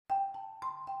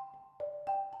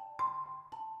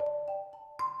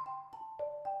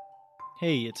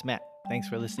Hey, it's Matt. Thanks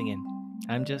for listening in.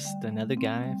 I'm just another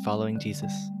guy following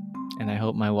Jesus, and I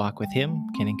hope my walk with him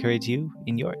can encourage you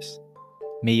in yours.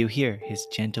 May you hear his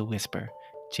gentle whisper,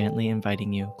 gently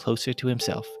inviting you closer to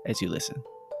himself as you listen.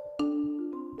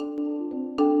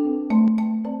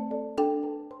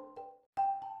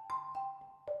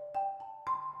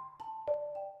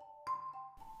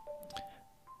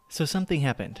 So something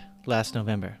happened last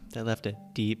November that left a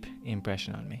deep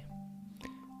impression on me.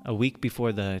 A week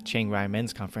before the Chiang Rai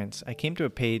Men's Conference, I came to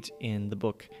a page in the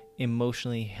book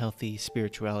Emotionally Healthy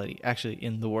Spirituality, actually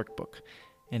in the workbook,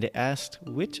 and it asked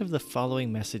which of the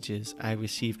following messages I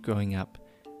received growing up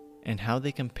and how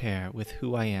they compare with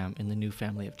who I am in the new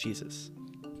family of Jesus.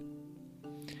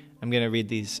 I'm going to read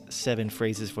these 7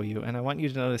 phrases for you, and I want you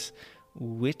to notice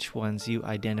which ones you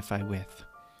identify with.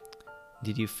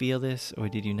 Did you feel this or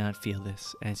did you not feel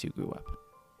this as you grew up?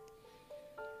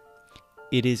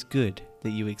 It is good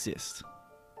that you exist.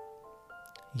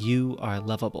 You are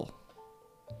lovable.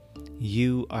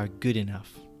 You are good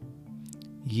enough.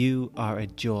 You are a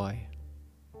joy.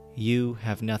 You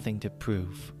have nothing to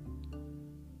prove.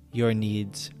 Your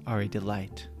needs are a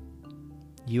delight.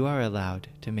 You are allowed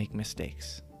to make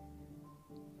mistakes.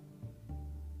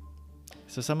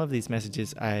 So some of these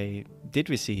messages I did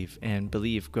receive and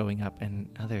believe growing up, and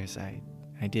others I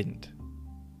didn't.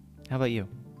 How about you?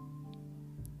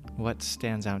 What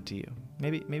stands out to you?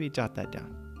 Maybe jot that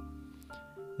down.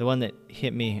 The one that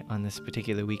hit me on this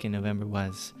particular week in November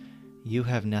was, you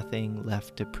have nothing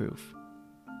left to prove.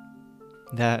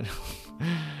 That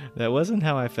wasn't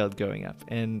how I felt growing up,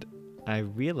 and I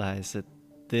realized that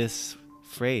this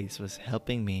phrase was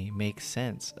helping me make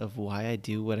sense of why I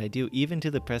do what I do, even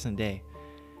to the present day.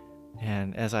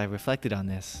 And as I reflected on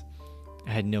this,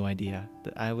 I had no idea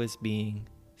that I was being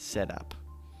set up,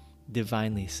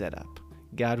 divinely set up.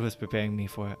 God was preparing me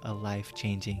for a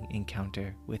life-changing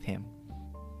encounter with him.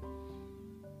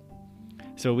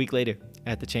 So a week later,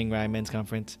 at the Chiang Rai Men's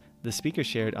Conference, the speaker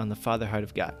shared on the Father Heart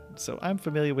of God. So I'm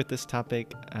familiar with this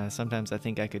topic. Sometimes I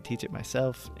think I could teach it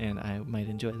myself, and I might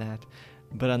enjoy that.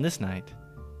 But on this night,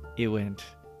 it went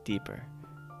deeper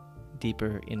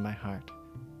in my heart.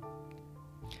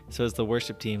 So as the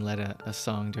worship team led a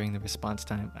song during the response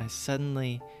time, I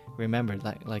suddenly remembered,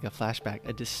 like a flashback,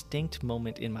 a distinct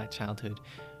moment in my childhood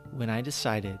when I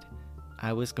decided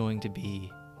I was going to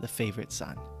be the favorite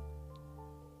son.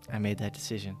 I made that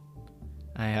decision.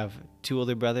 I have 2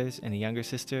 older brothers and a younger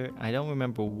sister. I don't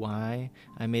remember why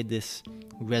I made this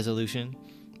resolution,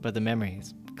 but the memory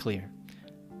is clear.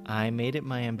 I made it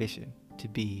my ambition to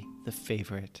be the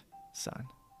favorite son.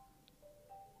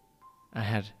 I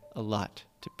had a lot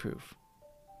to prove.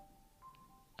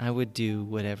 I would do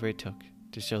whatever it took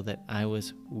to show that I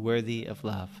was worthy of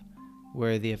love,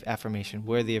 worthy of affirmation,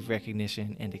 worthy of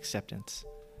recognition and acceptance.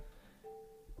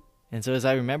 And so as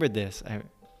I remembered this,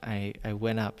 I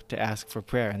went up to ask for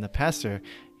prayer, and the pastor,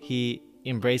 he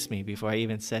embraced me before I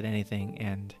even said anything,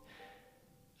 and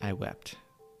I wept.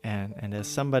 And as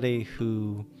somebody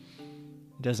who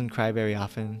doesn't cry very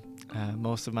often,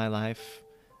 most of my life,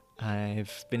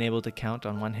 I've been able to count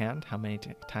on one hand how many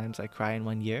times I cry in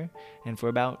 1 year, and for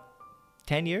about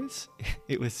 10 years,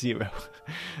 it was 0.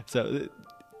 So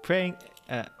crying,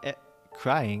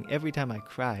 every time I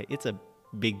cry, it's a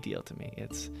big deal to me.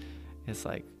 It's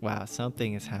like, wow,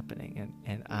 something is happening,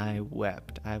 and I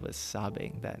wept. I was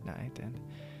sobbing that night,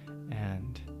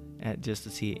 and just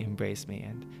to see it embrace me,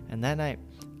 and that night,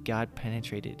 God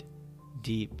penetrated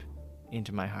deep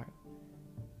into my heart,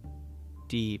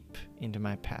 deep into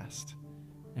my past,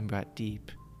 and brought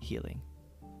deep healing.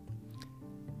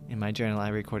 In my journal, I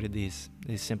recorded these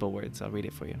simple words. I'll read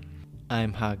it for you.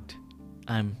 I'm hugged.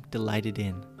 I'm delighted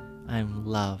in. I'm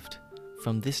loved.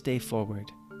 From this day forward,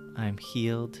 I'm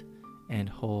healed and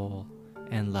whole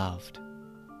and loved.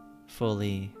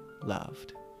 Fully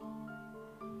loved.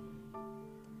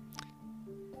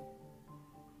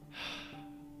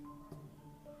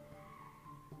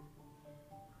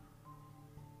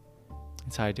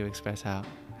 It's hard to express how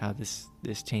this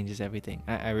changes everything.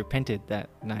 I repented that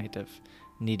night of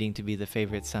needing to be the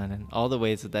favorite son, and all the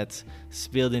ways that's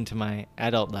spilled into my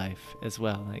adult life as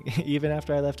well. Like even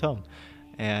after I left home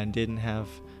and didn't have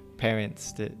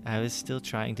parents, that I was still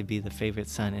trying to be the favorite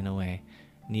son in a way,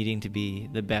 needing to be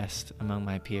the best among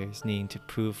my peers, needing to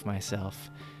prove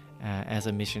myself as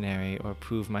a missionary, or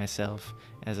prove myself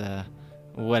as a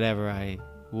whatever I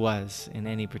was in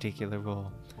any particular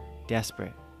role,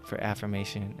 desperate for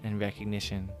affirmation and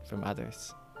recognition from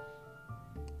others.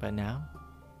 But now,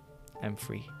 I'm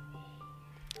free.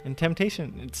 And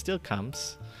temptation, it still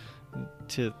comes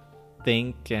to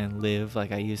think and live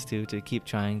like I used to keep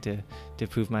trying to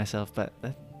prove myself, but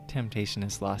that temptation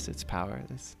has lost its power.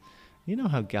 You know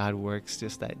how God works,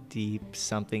 just that deep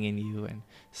something in you, and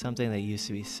something that used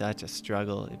to be such a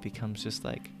struggle, it becomes just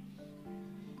like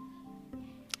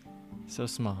so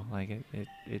small, like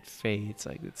it fades,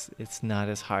 like it's not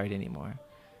as hard anymore.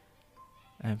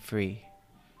 I'm free.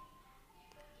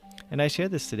 And I share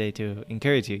this today to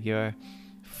encourage you. You're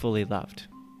fully loved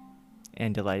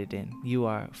and delighted in. You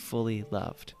are fully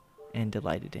loved and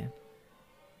delighted in.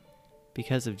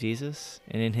 Because of Jesus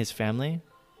and in his family,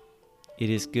 it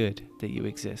is good that you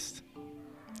exist.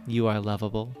 You are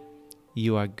lovable.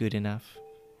 You are good enough.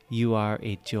 You are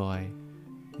a joy.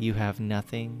 You have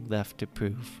nothing left to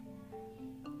prove.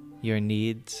 Your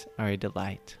needs are a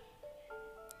delight.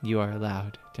 You are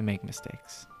allowed to make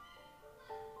mistakes.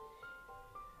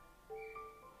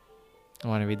 I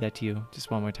want to read that to you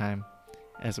just one more time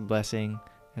as a blessing,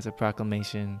 as a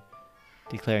proclamation,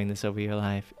 declaring this over your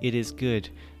life. It is good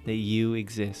that you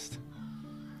exist.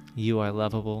 You are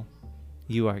lovable.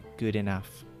 You are good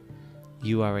enough.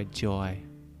 You are a joy.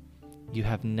 You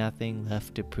have nothing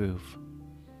left to prove.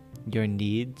 Your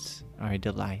needs are a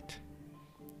delight.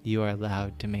 You are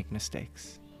allowed to make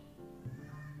mistakes.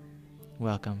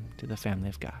 Welcome to the family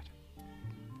of God.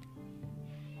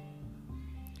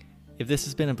 If this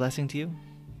has been a blessing to you,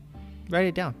 write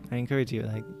it down. I encourage you.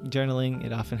 Like journaling,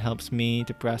 it often helps me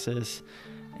to process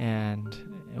and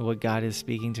what God is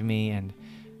speaking to me, and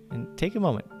take a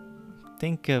moment.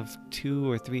 Think of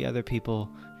 2 or 3 other people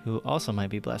who also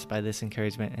might be blessed by this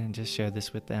encouragement, and just share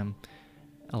this with them,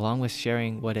 along with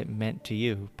sharing what it meant to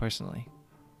you personally.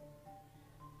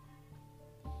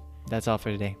 That's all for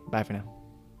today. Bye for now.